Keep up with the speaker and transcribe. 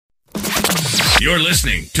You're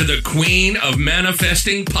listening to the Queen of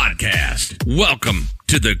Manifesting podcast. Welcome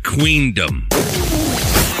to the Queendom.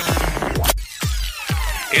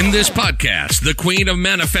 In this podcast, the Queen of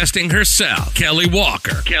Manifesting herself, Kelly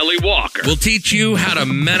Walker, will teach you how to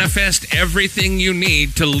manifest everything you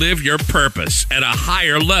need to live your purpose at a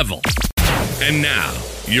higher level. And now,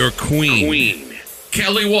 your Queen,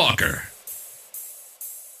 Kelly Walker.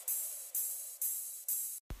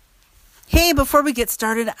 Hey, before we get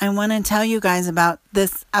started, I want to tell you guys about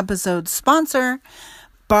this episode's sponsor,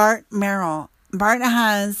 Bart Merrill. Bart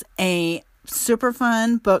has a super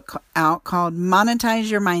fun book out called Monetize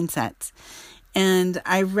Your Mindset. And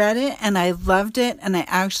I read it and I loved it, and I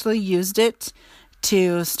actually used it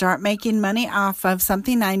to start making money off of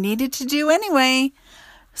something I needed to do anyway.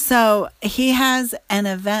 So he has an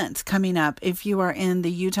event coming up if you are in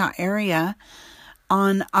the Utah area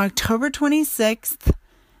on October 26th.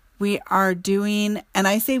 We are doing, and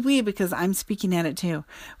I say we because I'm speaking at it too.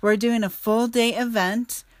 We're doing a full day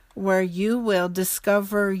event where you will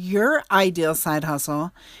discover your ideal side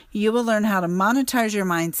hustle. You will learn how to monetize your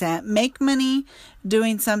mindset, make money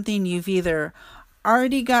doing something you've either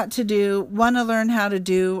already got to do, want to learn how to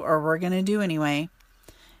do, or we're going to do anyway.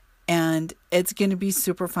 And it's going to be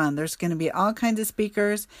super fun. There's going to be all kinds of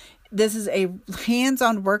speakers. This is a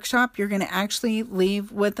hands-on workshop. You're going to actually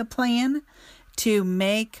leave with a plan to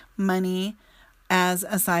make money as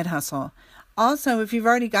a side hustle. Also, if you've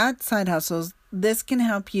already got side hustles, this can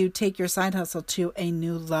help you take your side hustle to a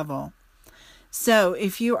new level. So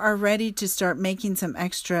if you are ready to start making some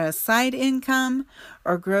extra side income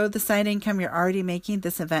or grow the side income you're already making,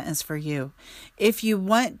 this event is for you. If you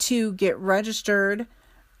want to get registered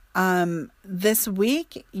this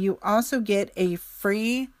week, you also get a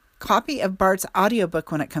free copy of Bart's audiobook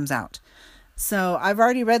when it comes out. So I've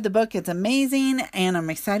already read the book. It's amazing. And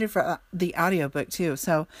I'm excited for the audiobook too.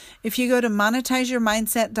 So if you go to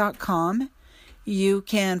monetizeyourmindset.com, you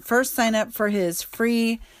can first sign up for his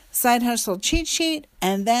free side hustle cheat sheet.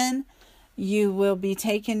 And then you will be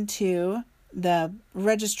taken to the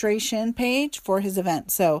registration page for his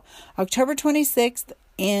event. So October 26th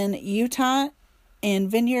in Utah in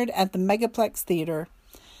Vineyard at the Megaplex Theater,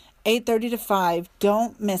 8:30 to 5.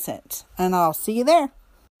 Don't miss it. And I'll see you there.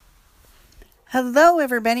 Hello,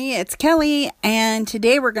 everybody. It's Kelly, and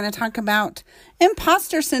today we're going to talk about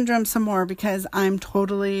imposter syndrome some more because I'm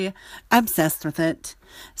totally obsessed with it.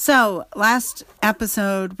 So, last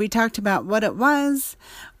episode, we talked about what it was,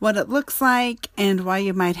 what it looks like, and why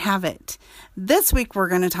you might have it. This week, we're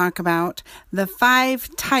going to talk about the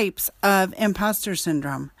 5 types of imposter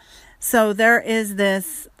syndrome. So, there is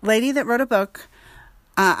this lady that wrote a book.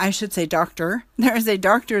 I should say doctor. There is a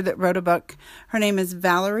doctor that wrote a book. Her name is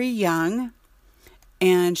Valerie Young.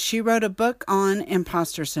 And she wrote a book on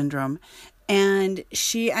imposter syndrome, and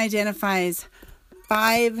she identifies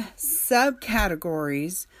 5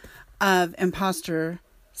 subcategories of imposter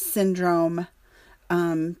syndrome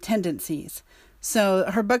tendencies. So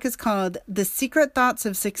her book is called The Secret Thoughts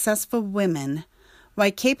of Successful Women: Why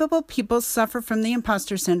Capable People Suffer from the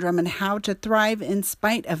Imposter Syndrome and How to Thrive in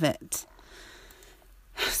Spite of It.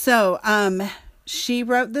 So she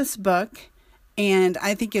wrote this book. And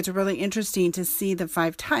I think it's really interesting to see the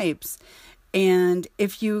 5 types. And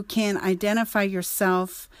if you can identify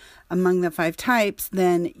yourself among the 5 types,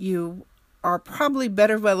 then you are probably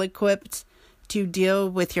better well equipped to deal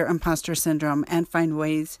with your imposter syndrome and find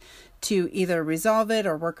ways to either resolve it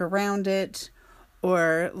or work around it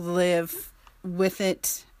or live with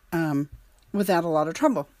it without a lot of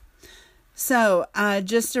trouble. So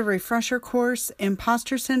just a refresher course,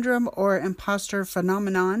 imposter syndrome or imposter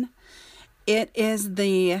phenomenon. It is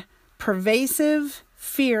the pervasive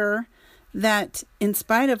fear that in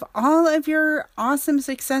spite of all of your awesome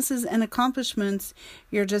successes and accomplishments,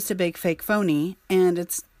 you're just a big fake phony. And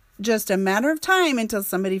it's just a matter of time until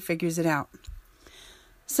somebody figures it out.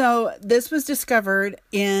 So this was discovered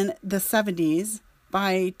in the 70s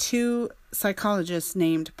by 2 psychologists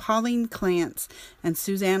named Pauline Clance and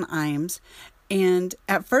Suzanne Imes. And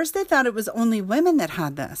at first they thought it was only women that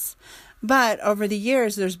had this. But over the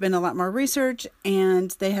years, there's been a lot more research,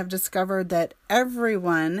 and they have discovered that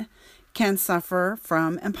everyone can suffer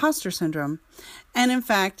from imposter syndrome. And in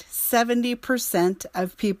fact, 70%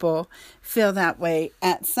 of people feel that way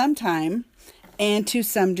at some time and to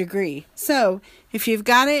some degree. So if you've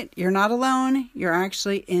got it, you're not alone. You're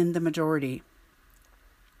actually in the majority.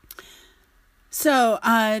 So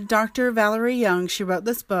Dr. Valerie Young, she wrote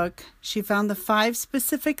this book. She found the 5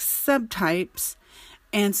 specific subtypes.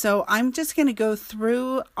 And so I'm just going to go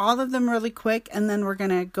through all of them really quick, and then we're going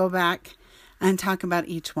to go back and talk about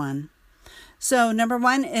each one. So number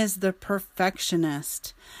 1 is the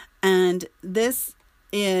perfectionist. And this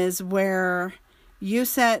is where you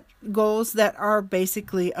set goals that are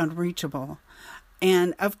basically unreachable.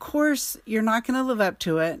 And of course, you're not going to live up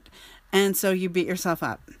to it. And so you beat yourself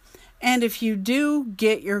up. And if you do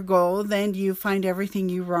get your goal, then you find everything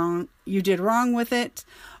you did wrong with it.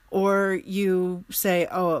 Or you say,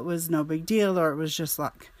 oh, it was no big deal, or it was just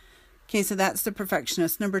luck. Okay, so that's the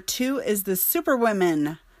perfectionist. Number 2 is the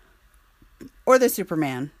superwoman, or the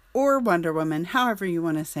Superman, or Wonder Woman, however you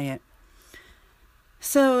want to say it.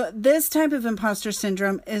 So this type of imposter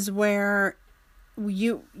syndrome is where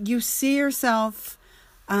you see yourself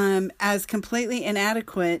as completely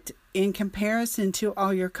inadequate in comparison to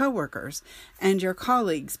all your coworkers and your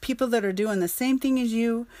colleagues, people that are doing the same thing as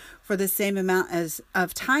you for the same amount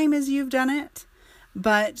of time as you've done it,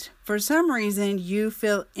 but for some reason you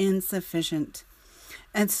feel insufficient.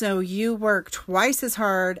 And so you work twice as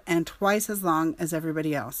hard and twice as long as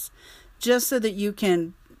everybody else, just so that you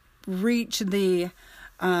can reach the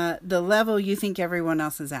level you think everyone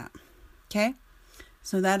else is at. Okay?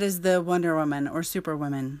 So that is the Wonder Woman or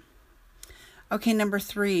Superwoman. Okay, number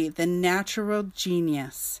 3, the natural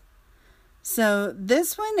genius. So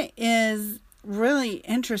this one is really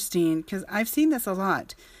interesting because I've seen this a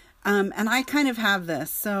lot. And I kind of have this.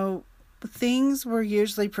 So things were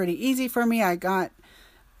usually pretty easy for me. I got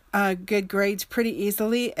good grades pretty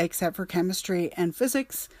easily, except for chemistry and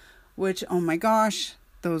physics, which, oh my gosh,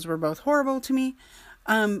 those were both horrible to me.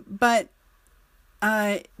 But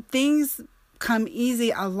things come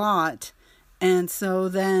easy a lot. And so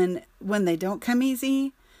then when they don't come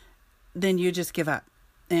easy, then you just give up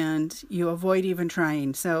and you avoid even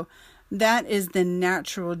trying. So that is the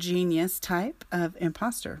natural genius type of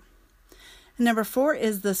imposter. Number 4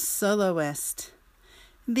 is the soloist.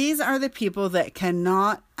 These are the people that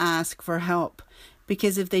cannot ask for help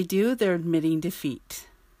because if they do, they're admitting defeat.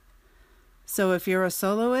 So if you're a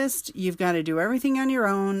soloist, you've got to do everything on your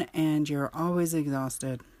own and you're always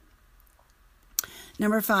exhausted.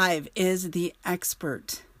 Number 5 is the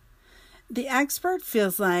expert. The expert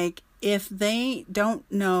feels like if they don't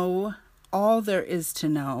know all there is to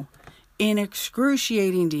know in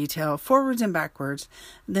excruciating detail, forwards and backwards,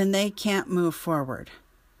 then they can't move forward.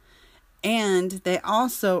 And they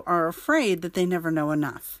also are afraid that they never know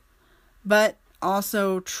enough, but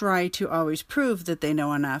also try to always prove that they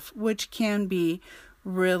know enough, which can be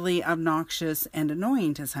really obnoxious and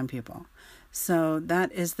annoying to some people. So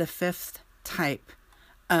that is the 5th type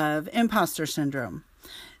of imposter syndrome.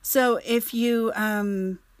 So if you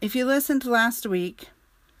listened last week,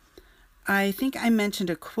 I think I mentioned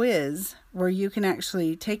a quiz where you can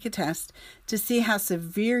actually take a test to see how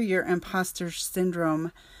severe your imposter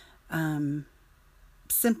syndrome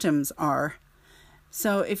symptoms are.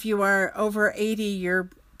 So if you are over 80, you're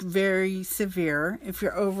very severe. If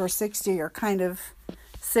you're over 60, you're kind of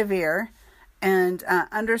severe. And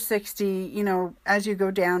under 60, as you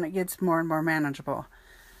go down, it gets more and more manageable.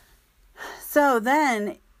 So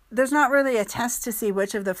then there's not really a test to see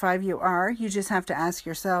which of the 5 you are. You just have to ask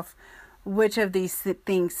yourself, which of these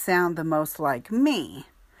things sound the most like me?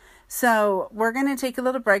 So we're going to take a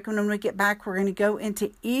little break. And when we get back, we're going to go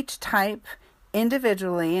into each type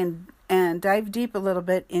individually and dive deep a little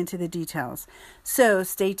bit into the details. So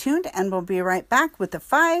stay tuned and we'll be right back with the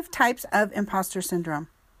 5 types of imposter syndrome.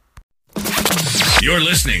 You're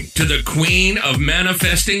listening to the Queen of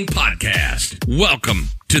Manifesting podcast. Welcome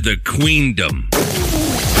to the Queendom.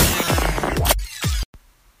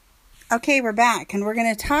 Okay, we're back and we're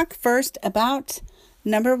going to talk first about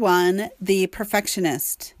number 1, the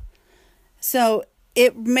perfectionist. So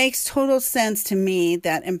it makes total sense to me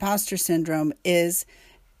that imposter syndrome is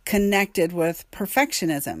connected with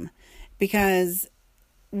perfectionism, because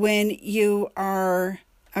when you are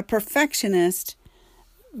a perfectionist,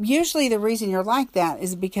 usually the reason you're like that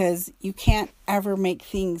is because you can't ever make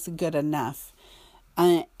things good enough.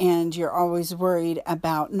 And you're always worried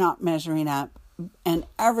about not measuring up, and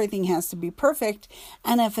everything has to be perfect.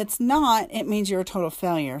 And if it's not, it means you're a total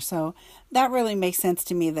failure. So that really makes sense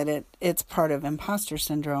to me that it's part of imposter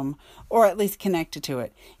syndrome, or at least connected to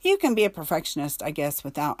it. You can be a perfectionist, I guess,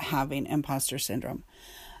 without having imposter syndrome.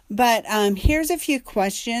 But here's a few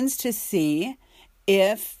questions to see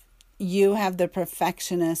if you have the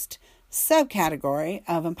perfectionist subcategory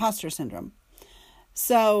of imposter syndrome.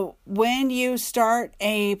 So when you start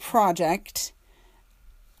a project,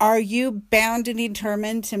 are you bound and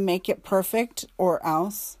determined to make it perfect or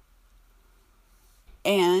else?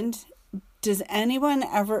 And does anyone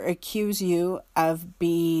ever accuse you of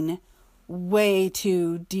being way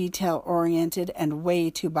too detail-oriented and way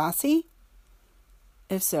too bossy?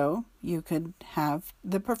 If so, you could have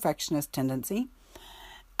the perfectionist tendency.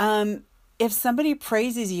 if somebody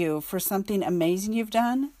praises you for something amazing you've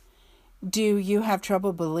done, do you have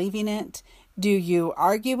trouble believing it? Do you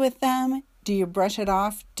argue with them? Do you brush it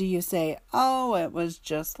off? Do you say, oh, it was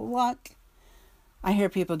just luck? I hear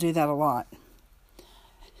people do that a lot.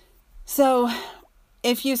 So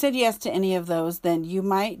if you said yes to any of those, then you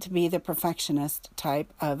might be the perfectionist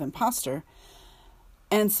type of imposter.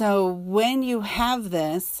 And so when you have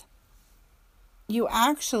this, you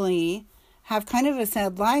actually have kind of a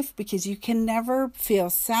sad life because you can never feel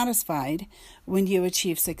satisfied when you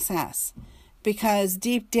achieve success. Because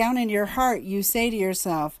deep down in your heart, you say to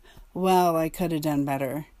yourself, well, I could have done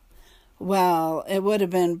better. Well, it would have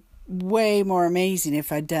been way more amazing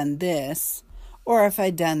if I'd done this or if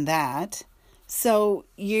I'd done that. So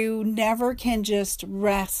you never can just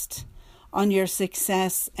rest on your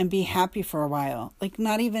success and be happy for a while, like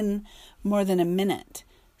not even more than a minute.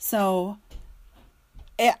 So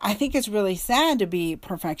I think it's really sad to be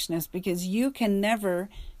perfectionist because you can never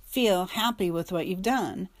feel happy with what you've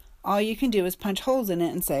done. All you can do is punch holes in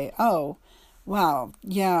it and say, oh, wow,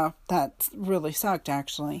 yeah, that really sucked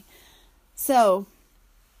actually. So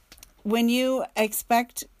when you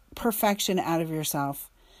expect perfection out of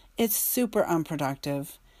yourself, it's super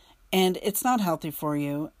unproductive and it's not healthy for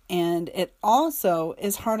you. And it also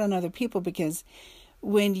is hard on other people because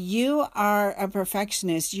when you are a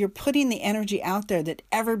perfectionist, you're putting the energy out there that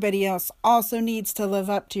everybody else also needs to live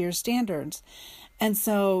up to your standards. And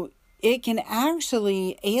so it can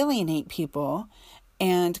actually alienate people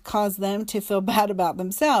and cause them to feel bad about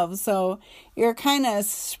themselves. So you're kind of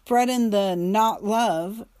spreading the not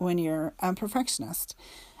love when you're a perfectionist.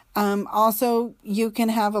 Also, you can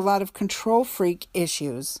have a lot of control freak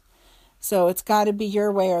issues. So it's got to be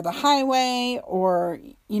your way or the highway, or,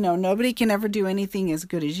 nobody can ever do anything as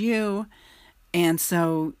good as you. And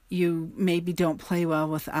so you maybe don't play well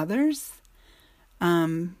with others.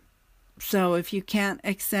 So if you can't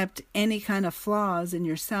accept any kind of flaws in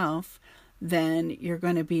yourself, then you're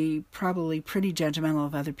going to be probably pretty judgmental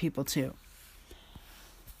of other people too.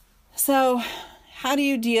 So how do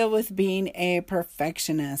you deal with being a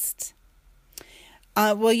perfectionist?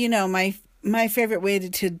 My favorite way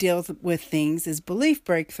to deal with things is belief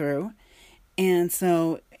breakthrough. And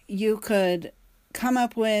so you could come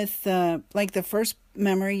up with the first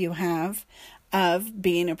memory you have of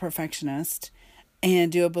being a perfectionist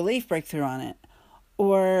and do a belief breakthrough on it.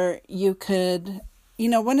 Or you could,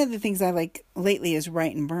 one of the things I like lately is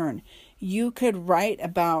write and burn. You could write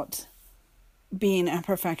about being a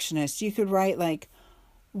perfectionist. You could write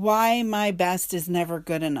why my best is never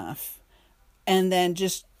good enough. And then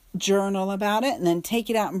just journal about it and then take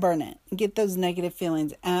it out and burn it and get those negative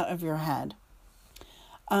feelings out of your head.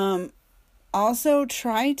 Also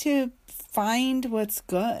try to find what's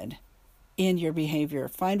good in your behavior,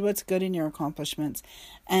 find what's good in your accomplishments.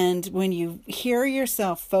 And when you hear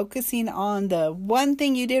yourself focusing on the one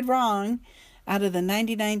thing you did wrong out of the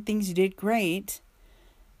 99 things you did great,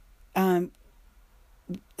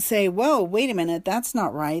 say, whoa, wait a minute, that's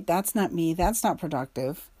not right. That's not me. That's not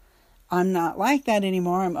productive. I'm not like that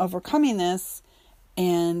anymore. I'm overcoming this.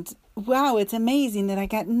 And wow, it's amazing that I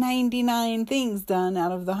got 99 things done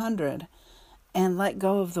out of the 100. And let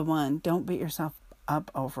go of the one. Don't beat yourself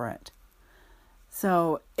up over it.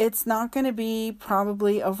 So it's not going to be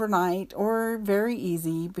probably overnight or very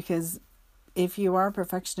easy, because if you are a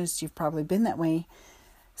perfectionist, you've probably been that way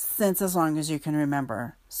since as long as you can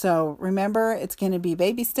remember. So remember, it's going to be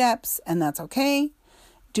baby steps, and that's okay.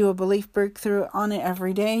 Do a belief breakthrough on it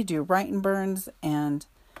every day. Do write and burns, and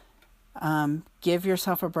give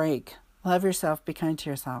yourself a break. Love yourself. Be kind to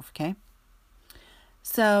yourself, okay?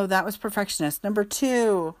 So that was perfectionist. Number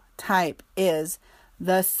 2 type is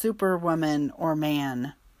the superwoman or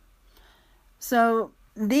man. So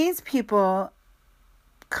these people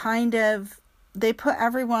they put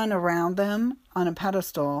everyone around them on a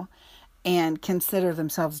pedestal and consider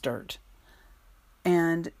themselves dirt.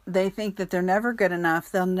 And they think that they're never good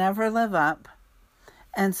enough. They'll never live up.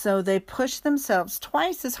 And so they push themselves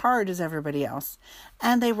twice as hard as everybody else.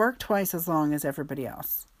 And they work twice as long as everybody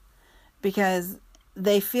else. Because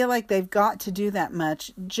they feel like they've got to do that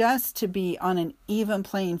much just to be on an even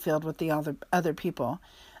playing field with the other people.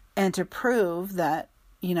 And to prove that,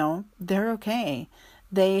 they're okay.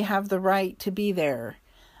 They have the right to be there.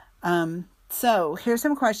 So here's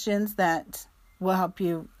some questions that will help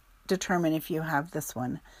you determine if you have this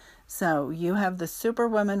one. So you have the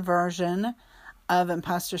superwoman version of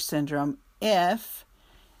imposter syndrome if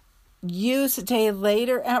you stay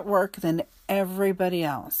later at work than everybody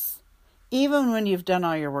else, even when you've done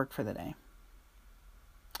all your work for the day.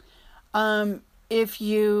 If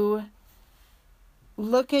you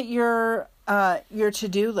look at your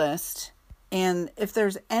to-do list And if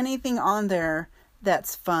there's anything on there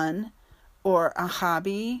that's fun or a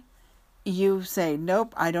hobby, you say,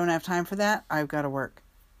 nope, I don't have time for that. I've got to work.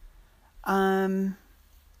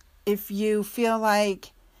 If you feel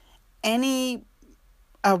like any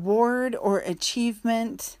award or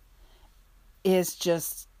achievement is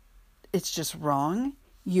just, it's just wrong,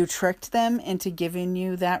 you tricked them into giving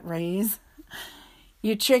you that raise.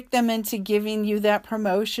 You tricked them into giving you that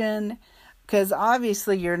promotion, because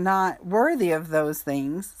obviously you're not worthy of those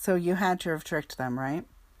things. So you had to have tricked them, right?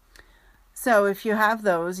 So if you have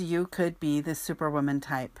those, you could be the Superwoman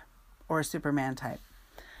type or Superman type.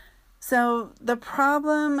 So the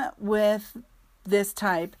problem with this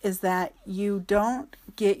type is that you don't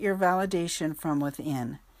get your validation from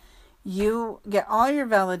within. You get all your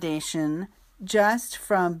validation just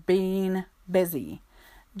from being busy,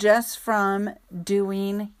 just from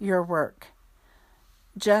doing your work,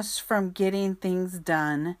 just from getting things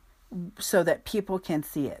done so that people can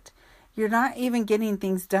see it. You're not even getting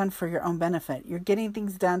things done for your own benefit. You're getting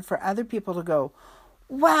things done for other people to go,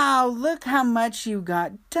 wow, look how much you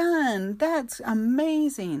got done. That's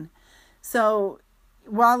amazing. So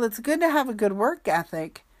while it's good to have a good work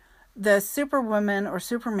ethic, the Superwoman or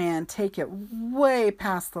Superman take it way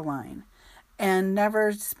past the line and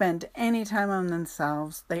never spend any time on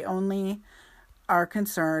themselves. They only are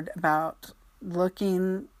concerned about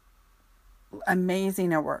looking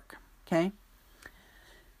amazing at work. Okay?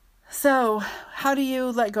 So how do you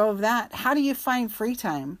let go of that? How do you find free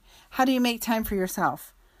time? How do you make time for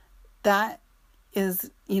yourself? That is,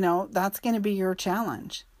 that's going to be your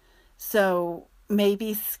challenge. So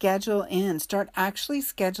maybe start actually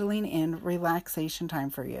scheduling in relaxation time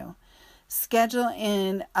for you. Schedule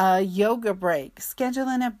in a yoga break. Schedule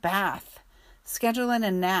in a bath. Schedule in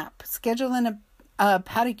a nap. Schedule in a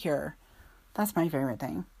pedicure. That's my favorite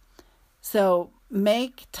thing. So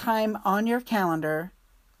make time on your calendar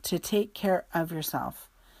to take care of yourself.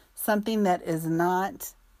 Something that is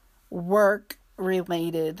not work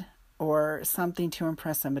related or something to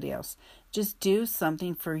impress somebody else. Just do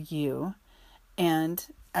something for you. And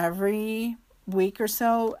every week or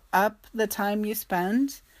so, up the time you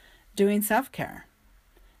spend doing self-care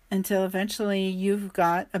until eventually you've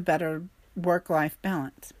got a better work-life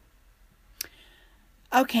balance.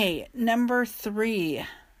 Okay, number 3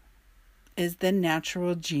 is the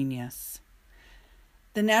natural genius.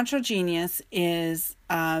 The natural genius is,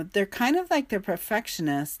 they're kind of like the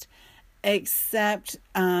perfectionist, except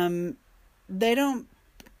they don't,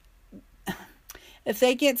 if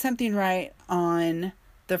they get something right on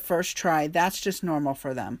the first try, that's just normal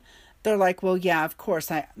for them. They're like, well, yeah, of course,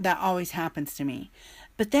 that always happens to me.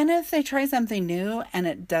 But then if they try something new and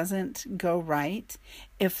it doesn't go right,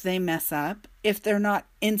 if they mess up, if they're not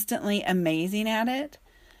instantly amazing at it,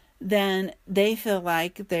 then they feel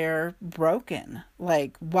like they're broken.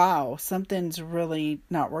 Like, wow, something's really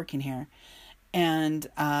not working here. And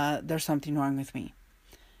there's something wrong with me.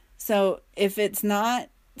 So if it's not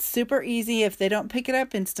super easy, if they don't pick it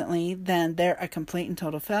up instantly, then they're a complete and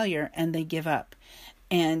total failure and they give up.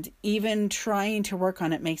 And even trying to work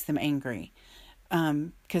on it makes them angry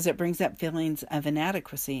because it brings up feelings of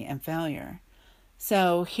inadequacy and failure.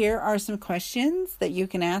 So here are some questions that you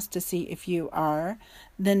can ask to see if you are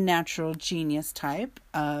the natural genius type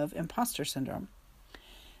of imposter syndrome.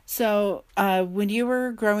 So when you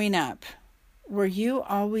were growing up, were you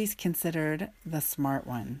always considered the smart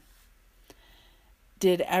one?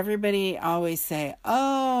 Did everybody always say,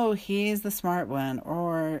 oh, he's the smart one,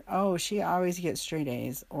 or, oh, she always gets straight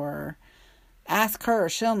A's, or ask her,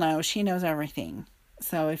 she'll know, she knows everything.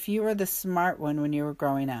 So if you were the smart one when you were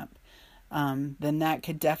growing up, then that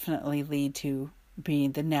could definitely lead to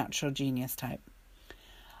being the natural genius type.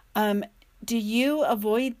 Do you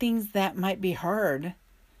avoid things that might be hard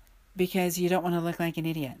because you don't want to look like an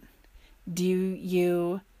idiot? Do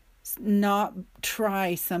you not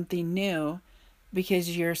try something new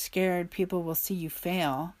because you're scared people will see you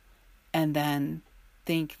fail and then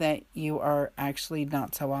think that you are actually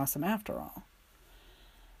not so awesome after all?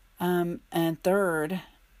 And third,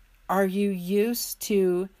 are you used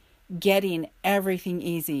to getting everything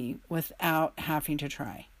easy without having to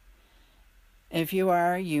try? If you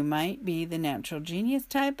are, you might be the natural genius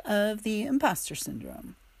type of the imposter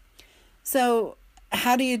syndrome. So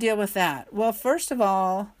how do you deal with that? Well, first of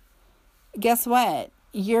all, guess what?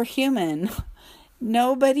 You're human.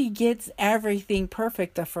 Nobody gets everything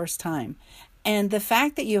perfect the first time. And the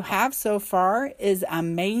fact that you have so far is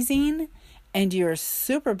amazing and you're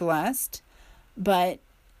super blessed, but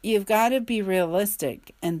you've got to be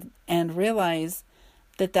realistic and realize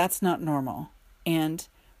that that's not normal. And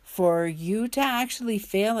for you to actually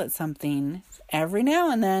fail at something every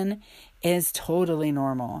now and then is totally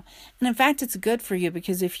normal. And in fact, it's good for you,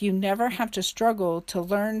 because if you never have to struggle to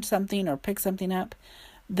learn something or pick something up,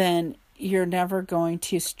 then you're never going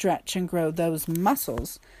to stretch and grow those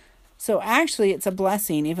muscles. So actually, it's a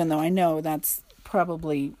blessing, even though I know that's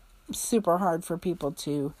probably super hard for people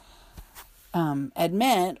to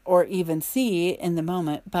admit or even see in the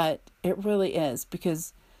moment, but it really is,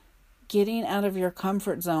 because getting out of your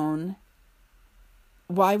comfort zone,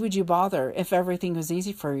 why would you bother if everything was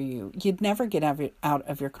easy for you? You'd never get out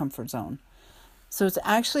of your comfort zone. So it's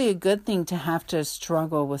actually a good thing to have to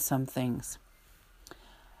struggle with some things.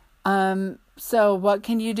 So what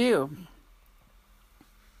can you do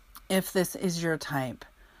if this is your type?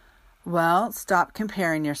 Well, stop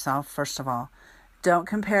comparing yourself, first of all. Don't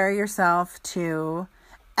compare yourself to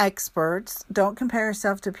experts. Don't compare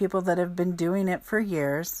yourself to people that have been doing it for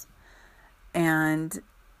years. And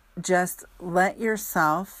just let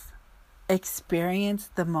yourself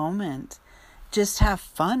experience the moment. Just have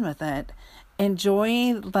fun with it.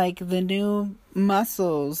 Enjoy like the new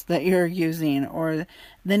muscles that you're using, or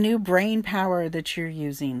the new brain power that you're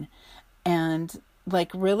using. And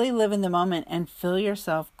like really live in the moment and feel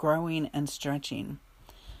yourself growing and stretching.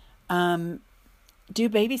 Do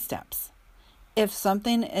baby steps. If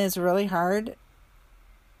something is really hard,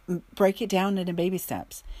 break it down into baby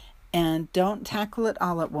steps. And don't tackle it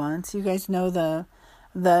all at once. You guys know the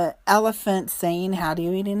elephant saying, how do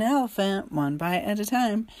you eat an elephant? One bite at a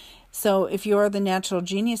time. So if you're the natural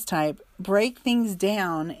genius type, break things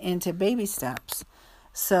down into baby steps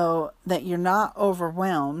so that you're not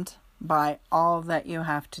overwhelmed by all that you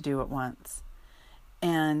have to do at once.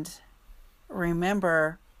 And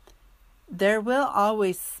remember, there will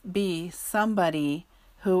always be somebody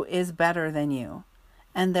who is better than you.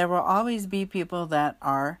 And there will always be people that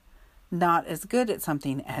are not as good at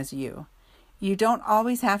something as you. You don't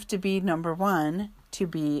always have to be number one to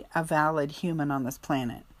be a valid human on this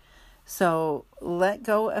planet. So let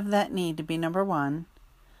go of that need to be number one,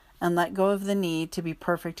 and let go of the need to be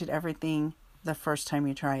perfect at everything the first time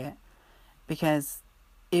you try it. Because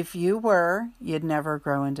if you were, you'd never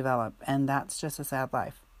grow and develop, and that's just a sad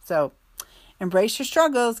life. So embrace your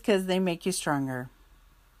struggles, because they make you stronger.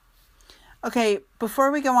 Okay,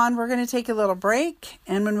 before we go on, we're going to take a little break.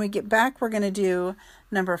 And when we get back, we're going to do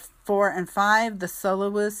number 4 and 5, the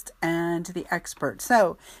soloist and the expert.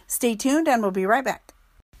 So stay tuned and we'll be right back.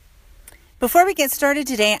 Before we get started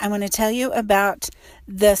today, I want to tell you about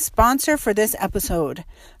the sponsor for this episode.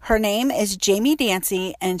 Her name is Jamie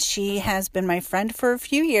Dancy, and she has been my friend for a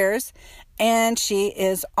few years, and she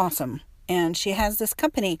is awesome. And she has this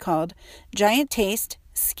company called Giant Taste,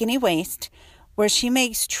 Skinny Waist, where she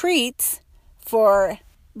makes treats for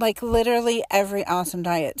like literally every awesome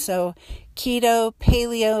diet. So keto,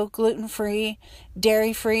 paleo, gluten-free,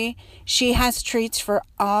 dairy-free. She has treats for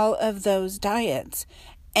all of those diets.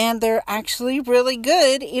 And they're actually really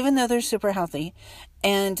good, even though they're super healthy.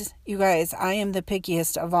 And you guys, I am the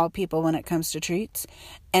pickiest of all people when it comes to treats.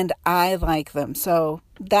 And I like them. So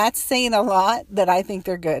that's saying a lot that I think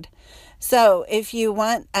they're good. So if you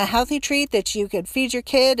want a healthy treat that you could feed your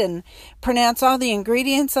kid and pronounce all the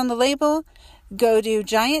ingredients on the label, go to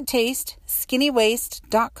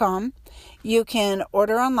gianttasteskinnywaist.com. You can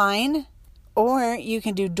order online, or you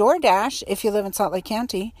can do DoorDash if you live in Salt Lake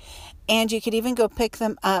County. And you could even go pick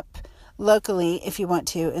them up locally if you want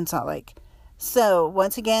to in Salt Lake. So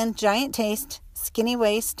once again,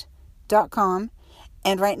 gianttasteskinnywaist.com.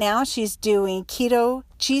 And right now she's doing keto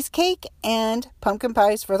cheesecake and pumpkin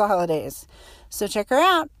pies for the holidays. So check her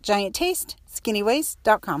out,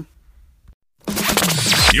 gianttasteskinnywaist.com.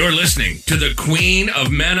 You're listening to the Queen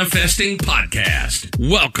of Manifesting podcast.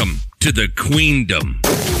 Welcome to the Queendom.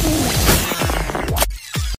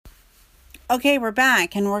 Okay, we're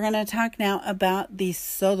back, and we're going to talk now about the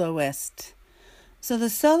soloist. So the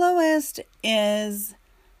soloist is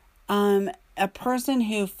a person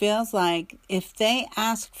who feels like if they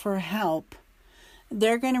ask for help,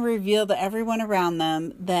 they're going to reveal to everyone around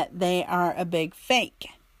them that they are a big fake.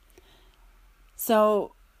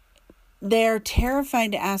 So they're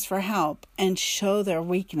terrified to ask for help and show their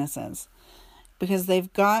weaknesses, because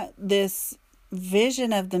they've got this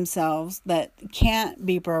vision of themselves that can't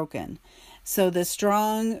be broken. So the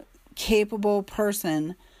strong, capable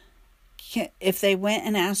person, if they went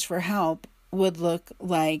and asked for help, would look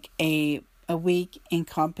like a weak,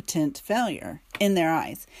 incompetent failure in their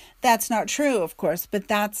eyes. That's not true, of course, but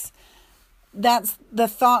that's the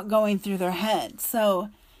thought going through their head. So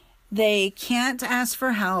they can't ask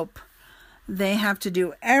for help. They have to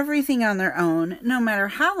do everything on their own, no matter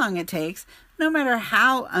how long it takes, no matter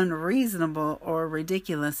how unreasonable or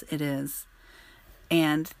ridiculous it is.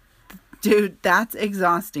 And Dude, that's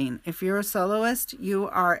exhausting. If you're a soloist, you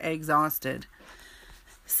are exhausted.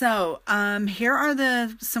 So, here are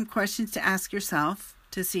some questions to ask yourself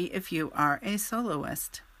to see if you are a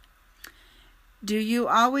soloist. Do you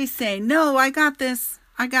always say, "No, I got this.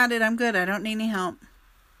 I got it. I'm good. I don't need any help"?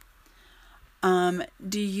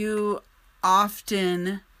 Do you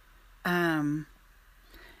often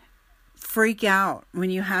freak out when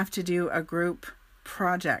you have to do a group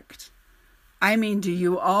project? I mean, do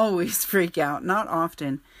you always freak out? Not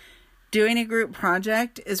often. Doing a group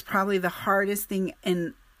project is probably the hardest thing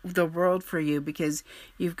in the world for you, because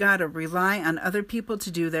you've got to rely on other people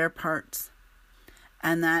to do their parts.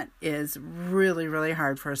 And that is really, really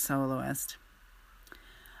hard for a soloist.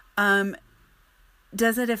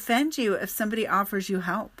 Does it offend you if somebody offers you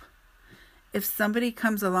help? If somebody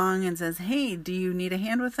comes along and says, "Hey, do you need a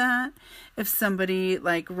hand with that?" If somebody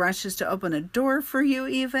rushes to open a door for you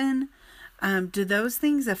even, do those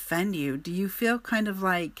things offend you? Do you feel kind of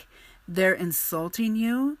like they're insulting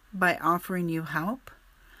you by offering you help?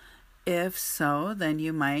 If so, then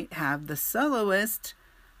you might have the soloist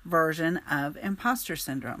version of imposter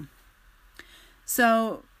syndrome.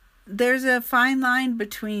 So there's a fine line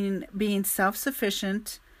between being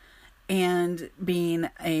self-sufficient and being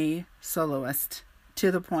a soloist,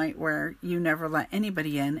 to the point where you never let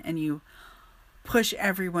anybody in and you push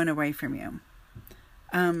everyone away from you.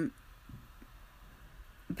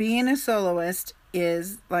 Being a soloist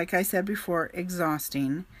is, like I said before,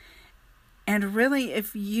 exhausting. And really,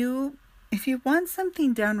 if you want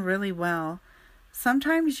something done really well,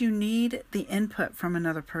 sometimes you need the input from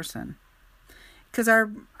another person. Because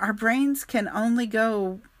our brains can only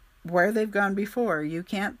go where they've gone before. You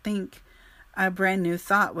can't think a brand new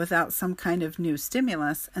thought without some kind of new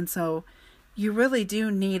stimulus. And so you really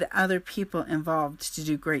do need other people involved to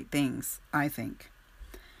do great things, I think.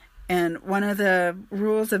 And one of the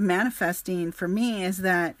rules of manifesting for me is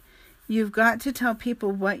that you've got to tell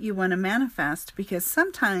people what you want to manifest, because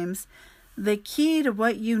sometimes the key to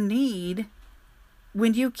what you need,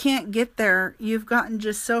 when you can't get there, you've gotten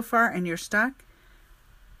just so far and you're stuck,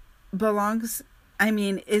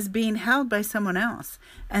 is being held by someone else.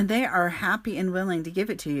 And they are happy and willing to give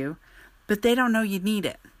it to you, but they don't know you need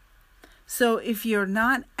it. So if you're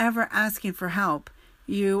not ever asking for help,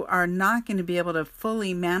 you are not going to be able to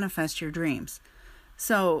fully manifest your dreams.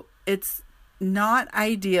 So it's not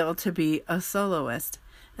ideal to be a soloist,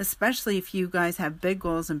 especially if you guys have big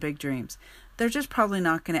goals and big dreams. They're just probably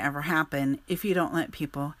not going to ever happen if you don't let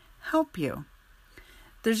people help you.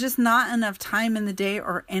 There's just not enough time in the day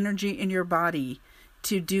or energy in your body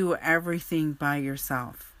to do everything by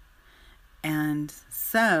yourself. And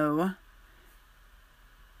so,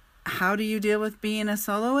 how do you deal with being a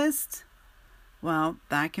soloist? Well,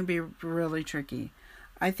 that can be really tricky.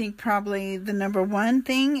 I think probably the number one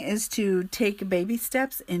thing is to take baby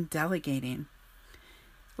steps in delegating.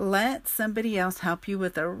 Let somebody else help you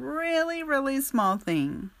with a really, really small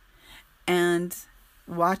thing, and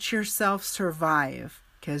watch yourself survive,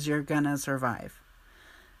 because you're gonna survive.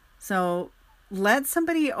 So let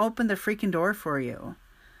somebody open the freaking door for you.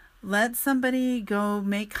 Let somebody go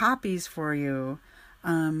make copies for you.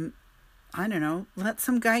 I don't know, let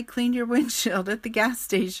some guy clean your windshield at the gas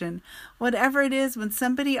station. Whatever it is, when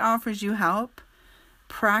somebody offers you help,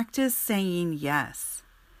 practice saying yes.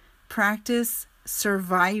 Practice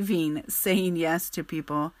surviving saying yes to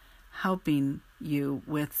people helping you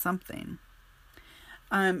with something.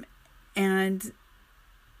 And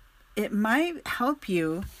it might help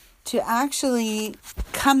you to actually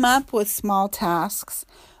come up with small tasks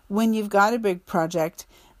when you've got a big project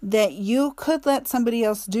that you could let somebody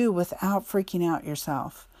else do without freaking out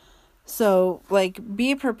yourself. So,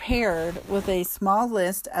 be prepared with a small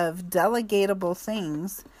list of delegatable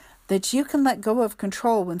things that you can let go of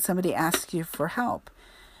control when somebody asks you for help.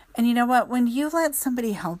 And you know what? When you let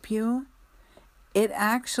somebody help you, it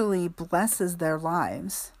actually blesses their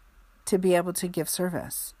lives to be able to give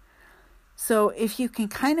service. So if you can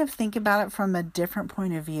kind of think about it from a different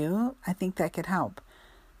point of view, I think that could help.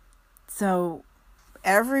 So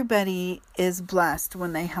everybody is blessed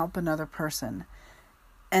when they help another person.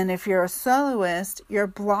 And if you're a soloist, you're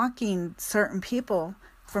blocking certain people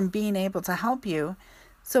from being able to help you.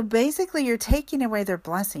 So basically, you're taking away their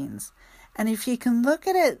blessings. And if you can look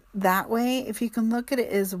at it that way, if you can look at it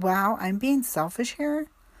as, wow, I'm being selfish here,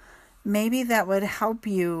 maybe that would help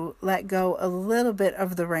you let go a little bit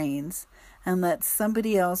of the reins and let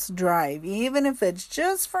somebody else drive, even if it's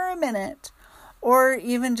just for a minute, or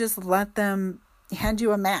even just let them hand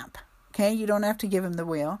you a map. Okay, you don't have to give them the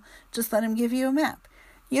wheel. Just let them give you a map.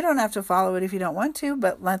 You don't have to follow it if you don't want to,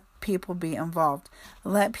 but let people be involved.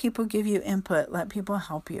 Let people give you input. Let people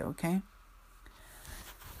help you, okay?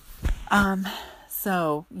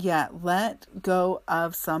 So yeah, let go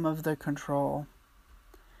of some of the control.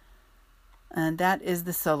 And that is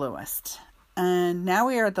the soloist. And now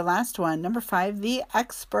we are at the last one, number 5, the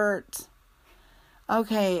expert.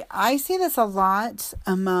 Okay, I see this a lot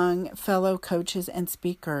among fellow coaches and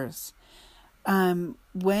speakers.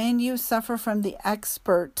 When you suffer from the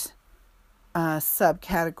expert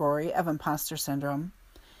subcategory of imposter syndrome,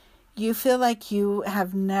 you feel like you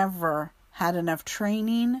have never had enough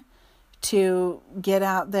training to get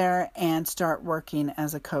out there and start working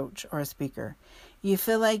as a coach or a speaker. You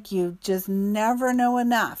feel like you just never know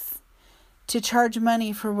enough to charge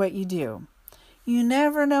money for what you do. You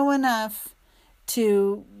never know enough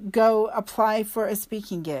to go apply for a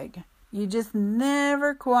speaking gig. You just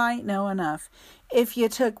never quite know enough. If you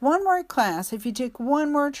took one more class, if you took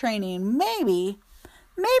one more training, maybe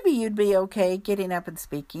you'd be okay getting up and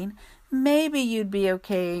speaking. Maybe you'd be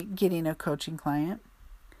okay getting a coaching client.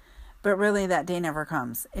 But really, that day never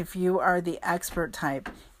comes. If you are the expert type,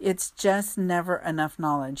 it's just never enough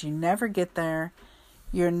knowledge. You never get there.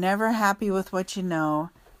 You're never happy with what you know.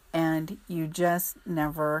 And you just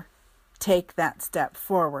never take that step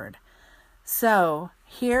forward. So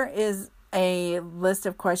here is a list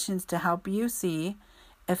of questions to help you see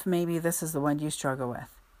if maybe this is the one you struggle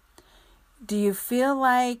with. Do you feel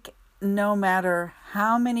like no matter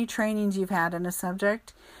how many trainings you've had in a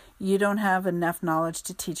subject, you don't have enough knowledge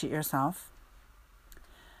to teach it yourself?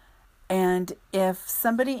 And if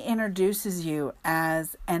somebody introduces you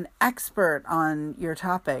as an expert on your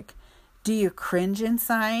topic, do you cringe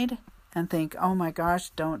inside and think, oh my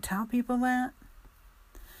gosh, don't tell people that?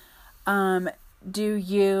 Do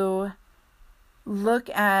you look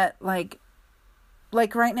at like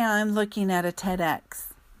right now I'm looking at a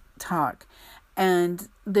TEDx talk, and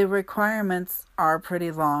the requirements are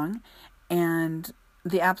pretty long and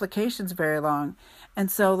the application's very long. And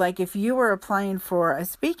so like if you were applying for a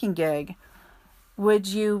speaking gig, would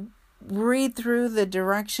you read through the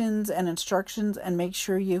directions and instructions and make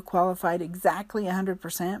sure you qualified exactly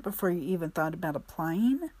 100% before you even thought about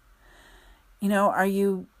applying? You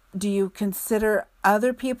know, do you consider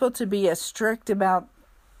other people to be as strict about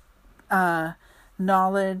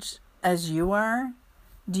knowledge as you are?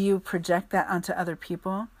 Do you project that onto other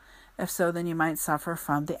people? If so, then you might suffer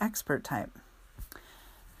from the expert type.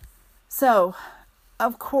 So,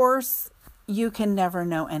 of course, you can never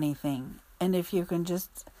know anything. And if you can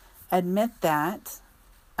just admit that,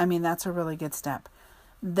 I mean, that's a really good step.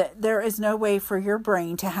 There is no way for your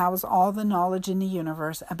brain to house all the knowledge in the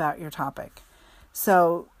universe about your topic.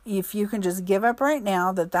 So if you can just give up right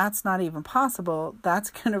now that that's not even possible, that's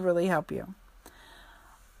going to really help you.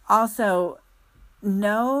 Also,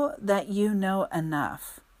 know that you know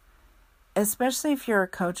enough, especially if you're a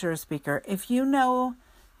coach or a speaker. If you know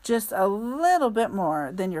just a little bit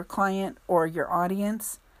more than your client or your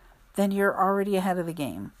audience, then you're already ahead of the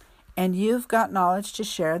game. And you've got knowledge to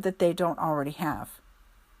share that they don't already have.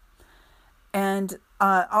 And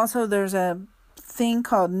also there's a thing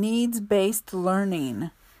called needs-based learning,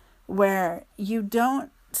 where you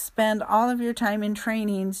don't spend all of your time in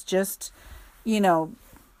trainings just,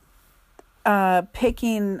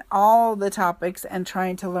 picking all the topics and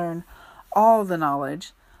trying to learn all the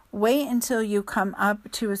knowledge. Wait until you come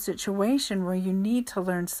up to a situation where you need to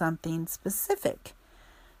learn something specific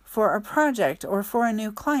for a project or for a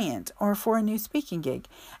new client or for a new speaking gig,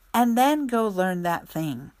 and then go learn that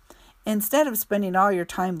thing. Instead of spending all your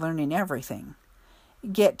time learning everything,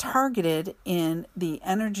 get targeted in the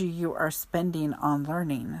energy you are spending on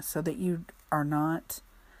learning so that you are not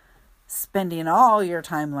spending all your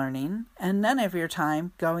time learning and none of your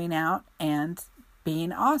time going out and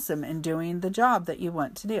being awesome and doing the job that you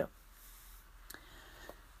want to do.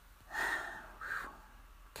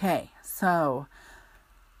 Okay, so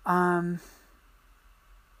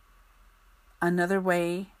another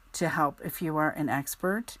way to help if you are an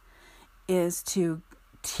expert is to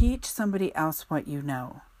teach somebody else what you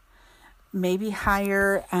know. Maybe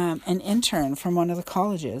hire an intern from one of the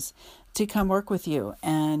colleges to come work with you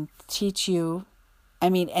and teach you,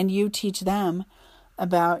 and you teach them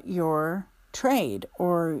about your trade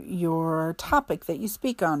or your topic that you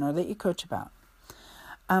speak on or that you coach about.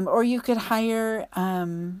 Or you could hire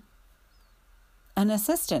an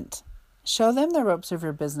assistant. Show them the ropes of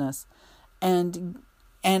your business and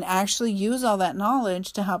actually use all that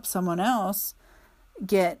knowledge to help someone else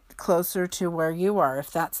get closer to where you are, if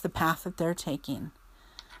that's the path that they're taking.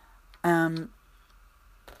 And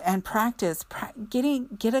practice,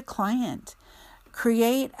 get a client.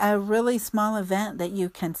 Create a really small event that you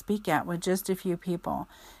can speak at with just a few people.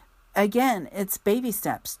 Again, it's baby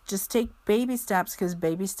steps. Just take baby steps, because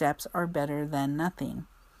baby steps are better than nothing.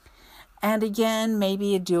 And again,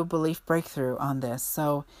 maybe do a belief breakthrough on this.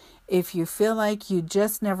 So if you feel like you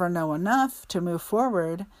just never know enough to move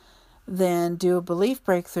forward, then do a belief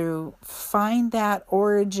breakthrough. Find that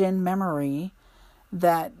origin memory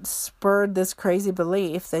that spurred this crazy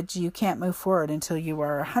belief that you can't move forward until you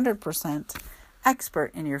are 100%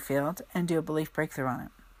 expert in your field, and do a belief breakthrough on it.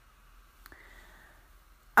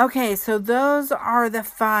 Okay, so those are the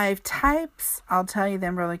 5 types. I'll tell you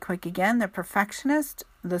them really quick again. The perfectionist,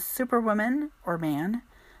 the superwoman or man,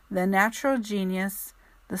 the natural genius,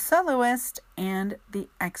 the soloist, and the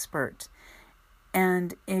expert.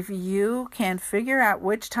 And if you can figure out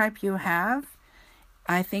which type you have,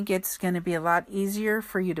 I think it's going to be a lot easier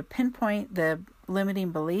for you to pinpoint the limiting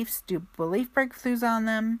beliefs, do belief breakthroughs on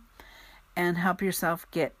them, and help yourself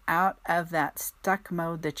get out of that stuck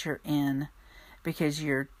mode that you're in because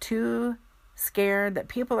you're too scared that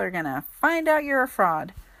people are going to find out you're a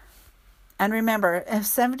fraud. And remember, if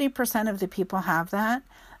 70% of the people have that,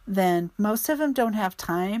 then most of them don't have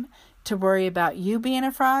time to worry about you being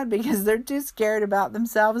a fraud because they're too scared about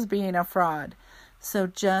themselves being a fraud. So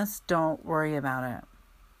just don't worry about it.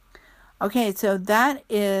 Okay, so that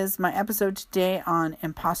is my episode today on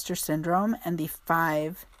imposter syndrome and the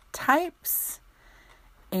 5 types.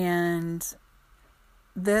 And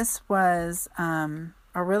this was a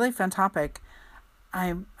really fun topic.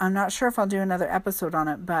 I'm not sure if I'll do another episode on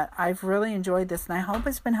it, but I've really enjoyed this, and I hope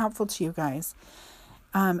it's been helpful to you guys.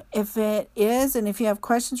 If it is, and if you have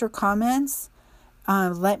questions or comments,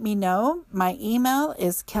 let me know. My email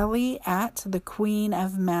is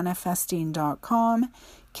kelly@thequeenofmanifesting.com.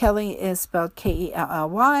 Kelly is spelled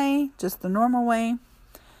Kelly, just the normal way.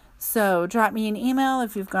 So drop me an email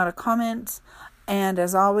if you've got a comment. And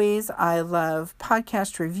as always, I love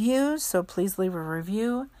podcast reviews, so please leave a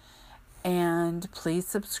review and please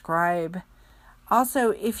subscribe.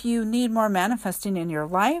 Also, if you need more manifesting in your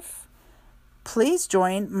life, please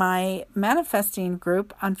join my manifesting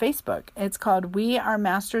group on Facebook. It's called We Are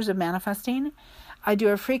Masters of Manifesting. I do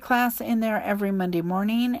a free class in there every Monday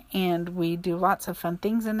morning, and we do lots of fun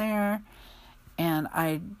things in there. And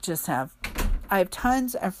I have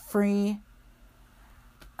tons of free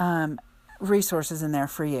resources in there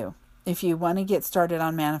for you if you want to get started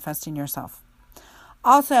on manifesting yourself.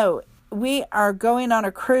 Also, we are going on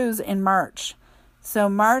a cruise in March. So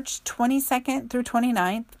March 22nd through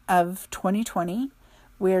 29th of 2020,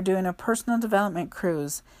 we are doing a personal development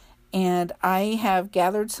cruise. And I have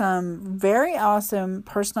gathered some very awesome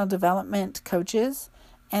personal development coaches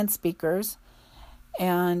and speakers.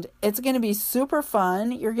 And it's going to be super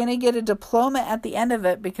fun. You're going to get a diploma at the end of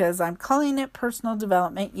it because I'm calling it Personal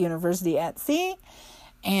Development University at Sea.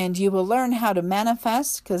 And you will learn how to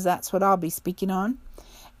manifest because that's what I'll be speaking on.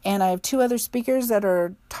 And I have 2 other speakers that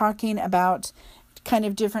are talking about kind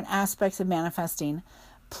of different aspects of manifesting.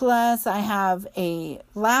 Plus, I have a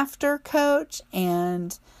laughter coach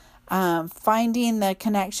and finding the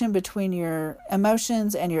connection between your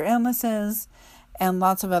emotions and your illnesses and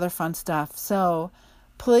lots of other fun stuff. So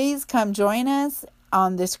please come join us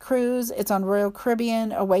on this cruise. It's on Royal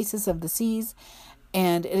Caribbean, Oasis of the Seas,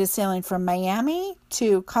 and it is sailing from Miami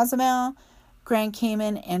to Cozumel, Grand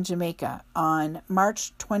Cayman, and Jamaica on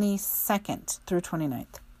March 22nd through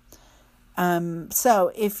 29th.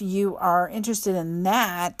 So if you are interested in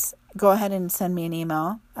that, go ahead and send me an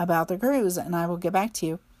email about the cruise and I will get back to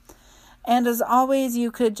you. And as always,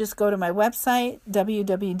 you could just go to my website,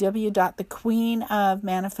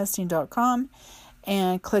 www.thequeenofmanifesting.com,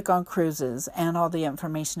 and click on cruises, and all the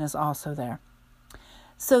information is also there.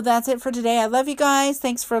 So that's it for today. I love you guys.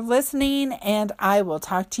 Thanks for listening, and I will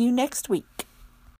talk to you next week.